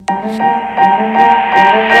Hello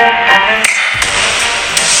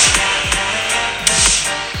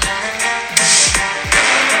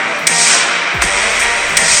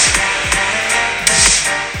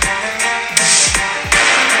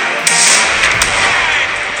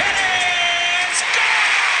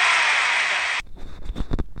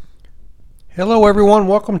everyone,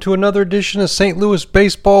 welcome to another edition of St. Louis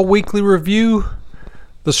Baseball Weekly Review.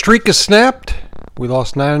 The streak is snapped. We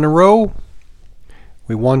lost 9 in a row.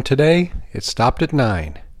 We won today. It stopped at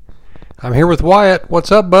 9. I'm here with Wyatt.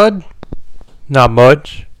 What's up, bud? Not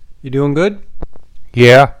much. You doing good?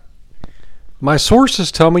 Yeah. My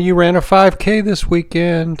sources tell me you ran a 5K this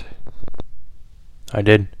weekend. I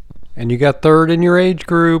did. And you got third in your age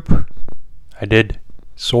group. I did.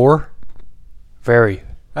 Sore? Very.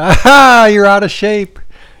 Aha! You're out of shape.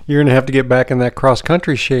 You're going to have to get back in that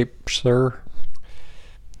cross-country shape, sir.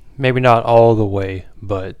 Maybe not all the way,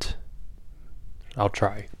 but I'll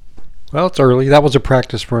try. Well, it's early. That was a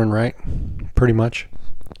practice run, right? Pretty much.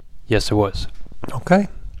 Yes, it was. Okay.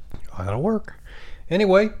 Well, that'll work.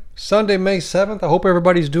 Anyway, Sunday, May 7th. I hope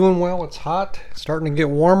everybody's doing well. It's hot. It's starting to get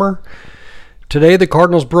warmer. Today, the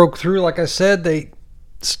Cardinals broke through. Like I said, they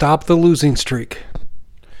stopped the losing streak.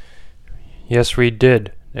 Yes, we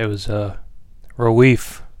did. It was a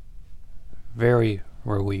relief. Very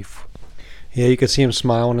relief. Yeah, you could see him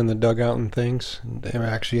smiling in the dugout and things. They were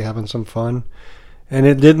actually having some fun. And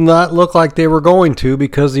it did not look like they were going to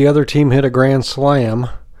because the other team hit a grand slam.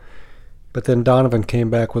 But then Donovan came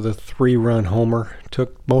back with a 3-run homer.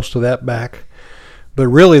 Took most of that back. But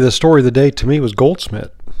really the story of the day to me was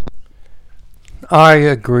Goldschmidt. I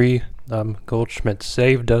agree. Goldschmidt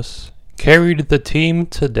saved us. Carried the team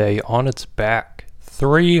today on its back.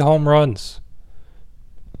 3 home runs.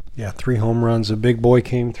 Yeah, 3 home runs. A big boy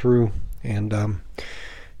came through, and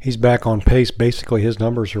he's back on pace. Basically, his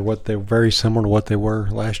numbers are very similar to what they were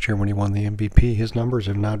last year when he won the MVP. His numbers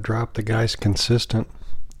have not dropped. The guy's consistent.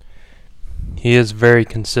 He is very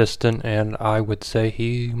consistent, and I would say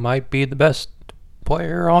he might be the best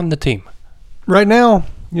player on the team. Right now,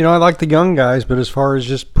 I like the young guys, but as far as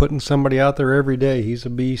just putting somebody out there every day, he's a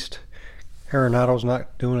beast. Arenado's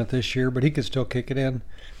not doing it this year, but he could still kick it in.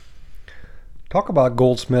 Talk about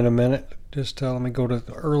Goldschmidt a minute. Just let me go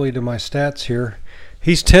early to my stats here.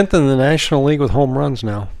 He's 10th in the National League with home runs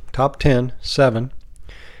now. Top 10, 7.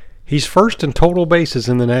 He's first in total bases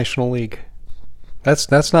in the National League.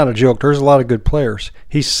 That's not a joke. There's a lot of good players.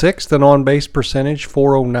 He's 6th in on-base percentage,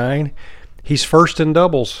 409. He's first in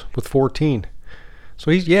doubles with 14.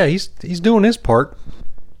 So he's doing his part.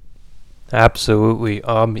 Absolutely.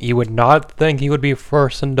 You would not think he would be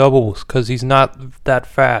first in doubles because he's not that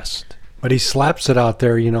fast. But he slaps it out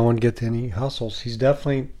there, and he hustles. He's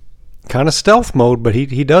definitely kind of stealth mode, but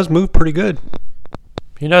he does move pretty good.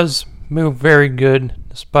 He does move very good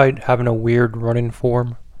despite having a weird running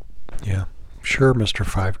form. Yeah, sure, Mr.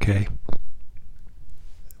 5K.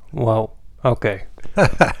 Well, okay.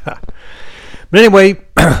 But anyway,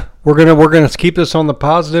 we're gonna keep this on the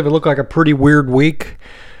positive. It looked like a pretty weird week.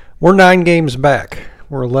 We're 9 games back.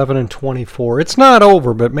 We're 11-24. It's not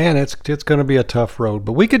over, but man, it's going to be a tough road.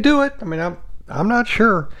 But we could do it. I mean, I'm not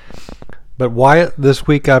sure. But Wyatt, this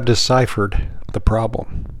week I've deciphered the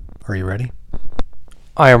problem. Are you ready?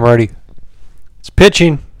 I am ready. It's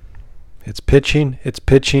pitching. It's pitching. It's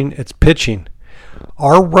pitching. It's pitching.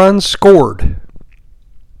 Our runs scored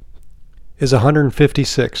is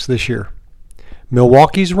 156 this year.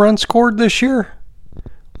 Milwaukee's run scored this year,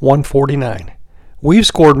 149. We've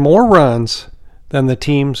scored more runs than the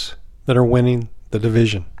teams that are winning the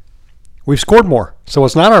division. We've scored more, so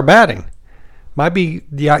it's not our batting. Might be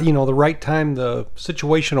the right time, the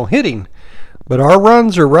situational hitting, but our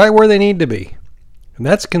runs are right where they need to be. And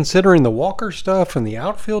that's considering the Walker stuff and the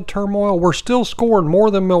outfield turmoil. We're still scoring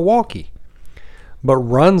more than Milwaukee. But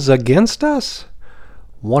runs against us,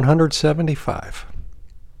 175.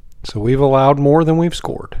 So we've allowed more than we've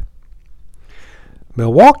scored.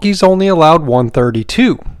 Milwaukee's only allowed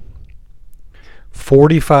 132.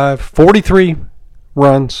 43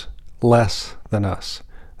 runs less than us.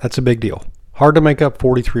 That's a big deal. Hard to make up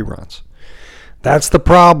 43 runs. That's the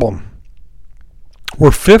problem.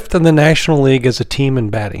 We're 5th in the National League as a team in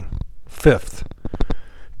batting. 5th.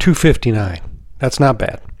 259. That's not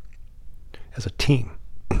bad. As a team.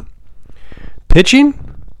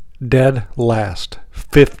 Pitching, dead last.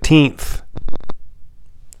 15th.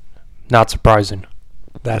 Not surprising.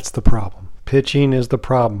 That's the problem. Pitching is the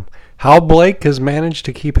problem. How Blake has managed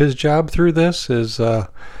to keep his job through this is a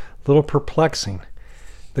little perplexing.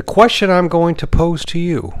 The question I'm going to pose to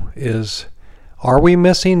you is, are we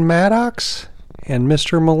missing Maddox and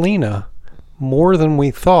Mr. Molina more than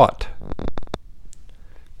we thought?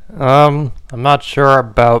 I'm not sure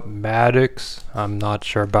about Maddox. I'm not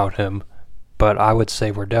sure about him. But I would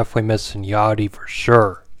say we're definitely missing Yachty for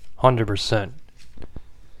sure. 100%.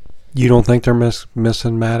 You don't think they're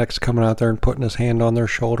missing Maddox coming out there and putting his hand on their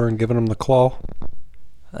shoulder and giving them the claw?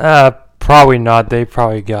 Probably not. They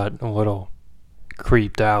probably got a little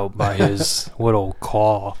creeped out by his little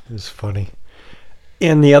claw. It's funny.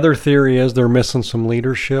 And the other theory is they're missing some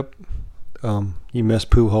leadership. You miss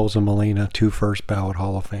Pujols and Molina, 2 first ballot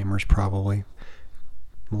Hall of Famers probably.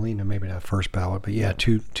 Molina maybe not first ballot, but yeah,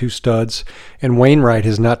 two studs. And Wainwright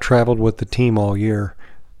has not traveled with the team all year.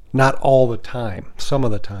 Not all the time, some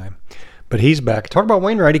of the time. But he's back. Talk about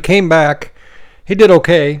Wainwright. He came back. He did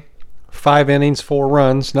okay. 5 innings, 4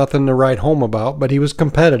 runs. Nothing to write home about, but he was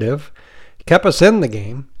competitive. He kept us in the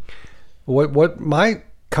game. What my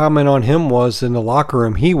comment on him was in the locker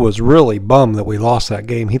room, he was really bummed that we lost that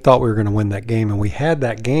game. He thought we were going to win that game, and we had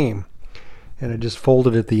that game. And it just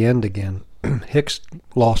folded at the end again. Hicks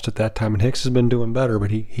lost at that time, and Hicks has been doing better,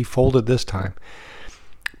 but he folded this time.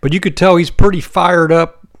 But you could tell he's pretty fired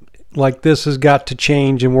up. Like, this has got to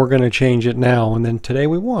change, and we're going to change it now. And then today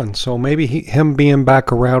we won. So maybe him being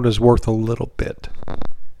back around is worth a little bit.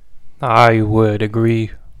 I would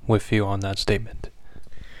agree with you on that statement.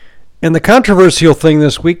 And the controversial thing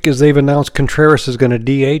this week is they've announced Contreras is going to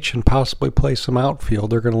DH and possibly play some outfield.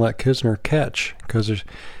 They're going to let Kisner catch because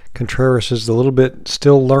Contreras is a little bit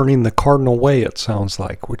still learning the Cardinal way, it sounds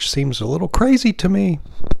like, which seems a little crazy to me.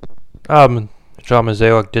 John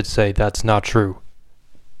Mozeliak did say that's not true.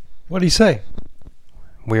 What did he say?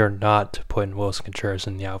 We are not putting Wilson Contreras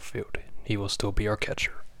in the outfield. He will still be our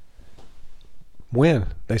catcher. When?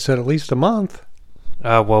 They said at least a month.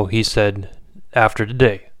 Well, he said after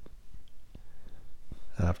today.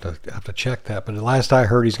 I have to check that. But the last I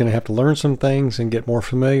heard, he's going to have to learn some things and get more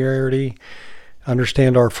familiarity,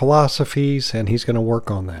 understand our philosophies, and he's going to work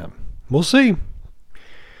on that. We'll see.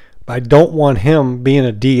 I don't want him being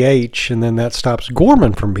a DH, and then that stops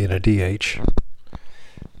Gorman from being a DH.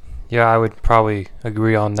 Yeah, I would probably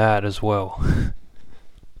agree on that as well.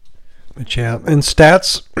 But yeah, in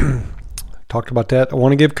stats, talked about that. I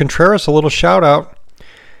want to give Contreras a little shout out.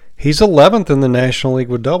 He's 11th in the National League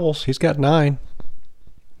with doubles. He's got 9.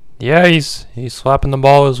 Yeah, he's slapping the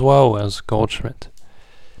ball as well as Goldschmidt.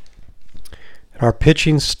 Our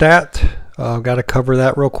pitching stat, got to cover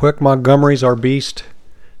that real quick. Montgomery's our beast.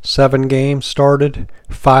 7 games started.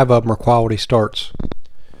 5 of them are quality starts.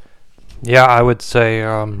 Yeah, I would say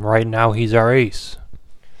right now he's our ace.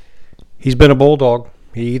 He's been a bulldog.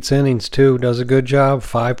 He eats innings too. Does a good job.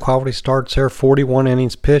 5 quality starts there. 41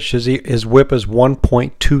 innings pitched. His whip is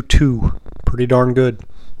 1.22. Pretty darn good.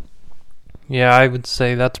 Yeah, I would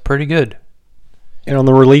say that's pretty good. And on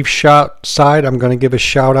the relief shot side, I'm going to give a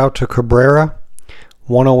shout out to Cabrera,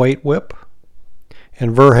 108 whip,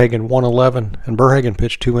 and Verhagen, 111. And Verhagen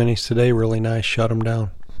pitched 2 innings today. Really nice. Shut him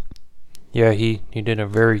down. Yeah, he did a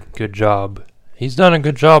very good job. He's done a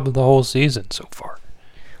good job of the whole season so far.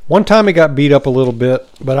 One time he got beat up a little bit,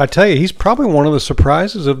 but I tell you, he's probably one of the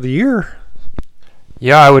surprises of the year.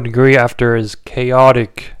 Yeah, I would agree after his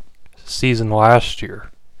chaotic season last year.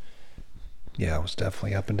 Yeah, it was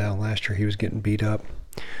definitely up and down last year. He was getting beat up.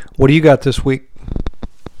 What do you got this week?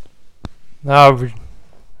 I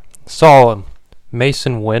saw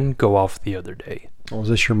Mason Wynn go off the other day. Oh, was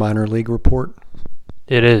this your minor league report?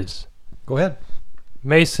 It is. Go ahead.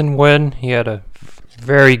 Mason Wynn, he had a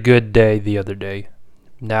very good day the other day.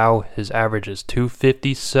 Now his average is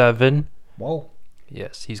 257. Whoa.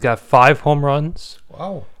 Yes, he's got 5 home runs.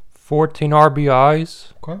 Wow. 14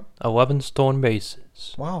 RBIs. Okay. 11 stolen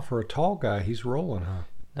bases. Wow, for a tall guy, he's rolling, huh?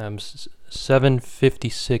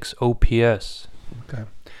 756 OPS. Okay.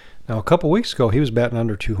 Now, a couple weeks ago, he was batting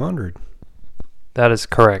under 200. That is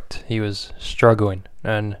correct. He was struggling.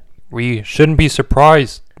 And we shouldn't be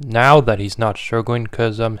surprised now that he's not struggling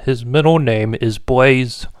because his middle name is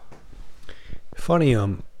Blaze. Funny,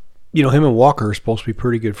 him and Walker are supposed to be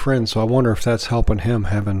pretty good friends, so I wonder if that's helping him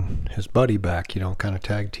having his buddy back, kind of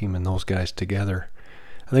tag teaming those guys together.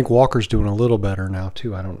 I think Walker's doing a little better now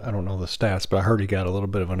too. I don't know the stats, but I heard he got a little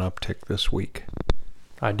bit of an uptick this week.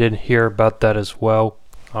 I did hear about that as well.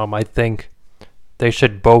 I think they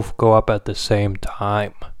should both go up at the same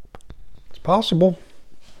time. It's possible.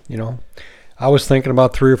 I was thinking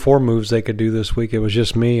about 3 or 4 moves they could do this week. It was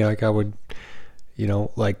just me. Like I would,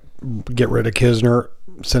 get rid of Kisner,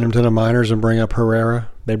 send him to the minors, and bring up Herrera.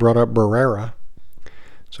 They brought up Barrera,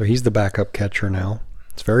 so he's the backup catcher now.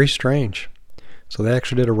 It's very strange. So they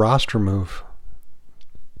actually did a roster move.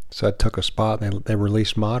 So I took a spot, and they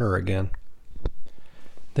released Motter again.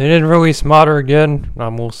 They didn't release Motter again.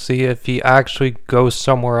 We'll see if he actually goes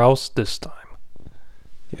somewhere else this time.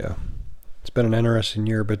 Yeah. It's been an interesting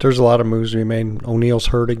year, but there's a lot of moves to be made. O'Neal's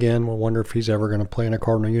hurt again. We'll wonder if he's ever going to play in a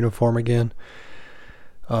Cardinal uniform again.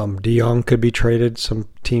 DeYoung could be traded. Some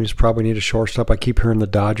teams probably need a shortstop. I keep hearing the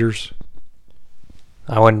Dodgers.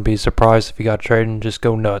 I wouldn't be surprised if he got traded and just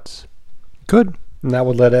go nuts. Good. And that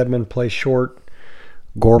would let Edman play short,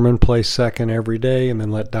 Gorman play second every day, and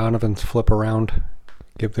then let Donovan flip around,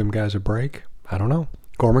 give them guys a break. I don't know.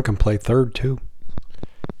 Gorman can play third, too.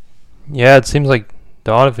 Yeah, it seems like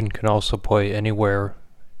Donovan can also play anywhere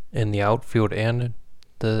in the outfield and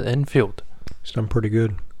the infield. He's done pretty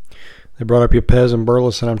good. They brought up Yepez and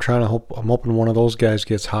Burleson. I'm hoping one of those guys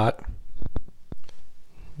gets hot.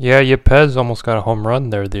 Yeah, Yepez almost got a home run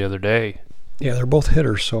there the other day. Yeah, they're both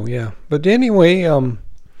hitters, so yeah. But anyway,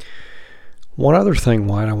 one other thing,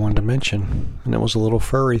 White, I wanted to mention, and it was a little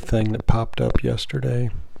furry thing that popped up yesterday.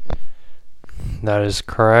 That is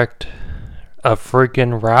correct. A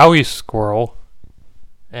freaking Rowdy squirrel.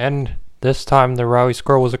 And this time the Rowdy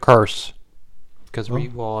squirrel was a curse. Because we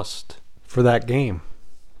lost. For that game.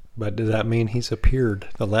 But does that mean he's appeared?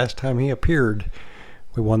 The last time he appeared,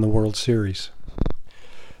 we won the World Series.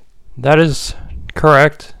 That is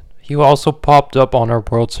correct. He also popped up on our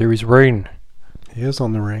World Series ring. He is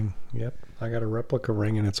on the ring. Yep. I got a replica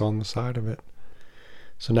ring and it's on the side of it.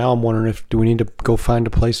 So now I'm wondering do we need to go find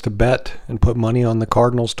a place to bet and put money on the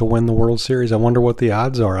Cardinals to win the World Series? I wonder what the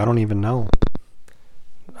odds are. I don't even know.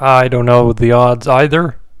 I don't know the odds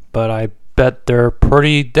either, but I bet they're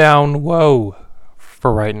pretty down low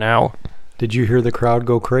for right now. Did you hear the crowd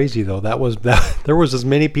go crazy though? There was as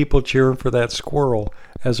many people cheering for that squirrel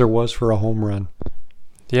as there was for a home run.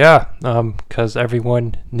 Yeah, because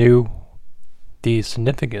everyone knew the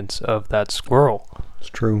significance of that squirrel. It's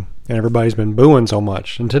true. And everybody's been booing so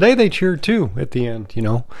much. And today they cheered too at the end, you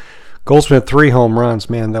know. Goldschmidt 3 home runs.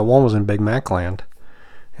 Man, that one was in Big Mac land.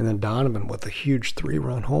 And then Donovan with a huge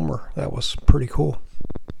 3-run homer. That was pretty cool.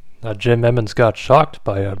 Jim Emmons got shocked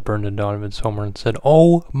by Brendan Donovan's homer and said,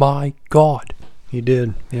 "Oh my God." He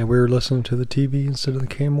did. Yeah, we were listening to the TV instead of the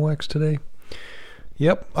KMOX today.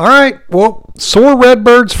 Yep. All right. Well, soar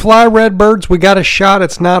Redbirds, fly Redbirds. We got a shot.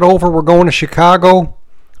 It's not over. We're going to Chicago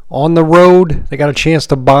on the road. They got a chance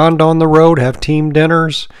to bond on the road, have team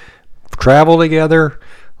dinners, travel together.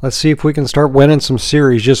 Let's see if we can start winning some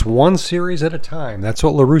series. Just one series at a time. That's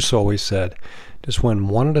what LaRusso always said. Just win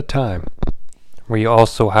one at a time. We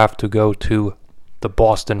also have to go to the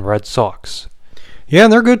Boston Red Sox. Yeah,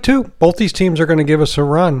 and they're good too. Both these teams are going to give us a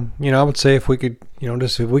run. You know, I would say if we could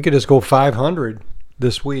just go 500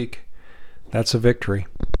 this week, that's a victory.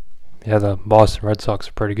 Yeah, the Boston Red Sox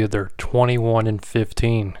are pretty good. They're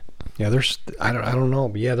 21-15. Yeah, I don't know,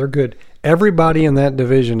 but yeah, they're good. Everybody in that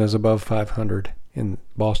division is above 500 in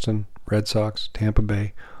Boston, Red Sox, Tampa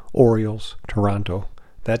Bay, Orioles, Toronto.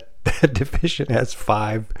 That division has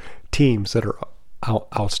 5 teams that are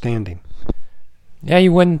outstanding. Yeah,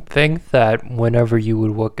 you wouldn't think that whenever you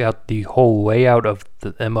would look at the whole layout of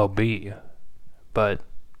the MLB, but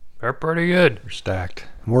they're pretty good. They're stacked.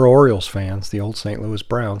 We're Orioles fans, the old St. Louis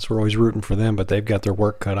Browns. We're always rooting for them, but they've got their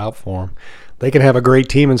work cut out for them. They can have a great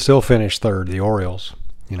team and still finish third, the Orioles,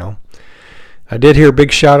 you know. I did hear a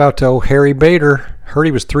big shout out to Harry Bader. Heard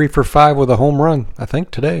he was 3 for 5 with a home run, I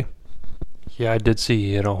think, today. Yeah, I did see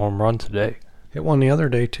he hit a home run today. Hit one the other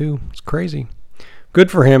day, too. It's crazy. Good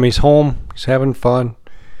for him. He's home. He's having fun.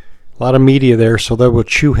 A lot of media there, so they will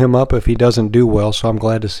chew him up if he doesn't do well, so I'm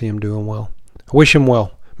glad to see him doing well. I wish him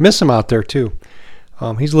well. Miss him out there, too.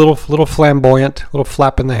 He's a little flamboyant, a little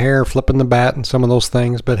flapping the hair, flipping the bat, and some of those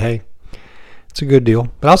things, but hey, it's a good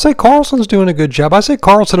deal. But I'll say Carlson's doing a good job. I say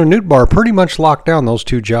Carlson and Nootbaar pretty much locked down those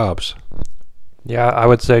 2 jobs. Yeah, I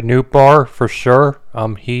would say Nootbaar for sure.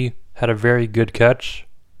 He had a very good catch.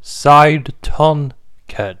 Side ton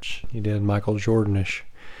catch. He did, Michael Jordanish.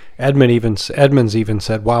 Edmonds even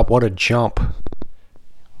said, "Wow, what a jump."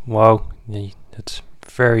 Well, it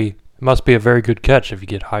must be a very good catch if you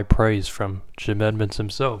get high praise from Jim Edmonds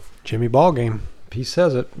himself. Jimmy Ballgame. He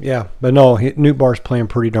says it. Yeah, but no, Nootbaar's playing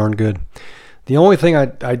pretty darn good. The only thing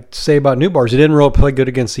I'd say about Nootbaar is he didn't really play good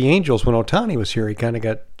against the Angels when Ohtani was here. He kind of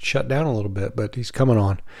got shut down a little bit, but he's coming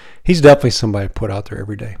on. He's definitely somebody to put out there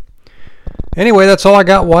every day. Anyway, that's all I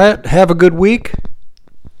got, Wyatt. Have a good week.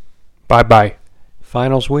 Bye-bye.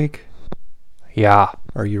 Finals week. Yeah.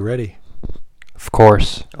 Are you ready? Of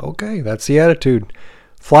course. Okay, that's the attitude.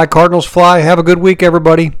 Fly, Cardinals, fly. Have a good week,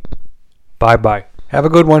 everybody. Bye-bye. Have a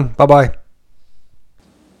good one. Bye-bye.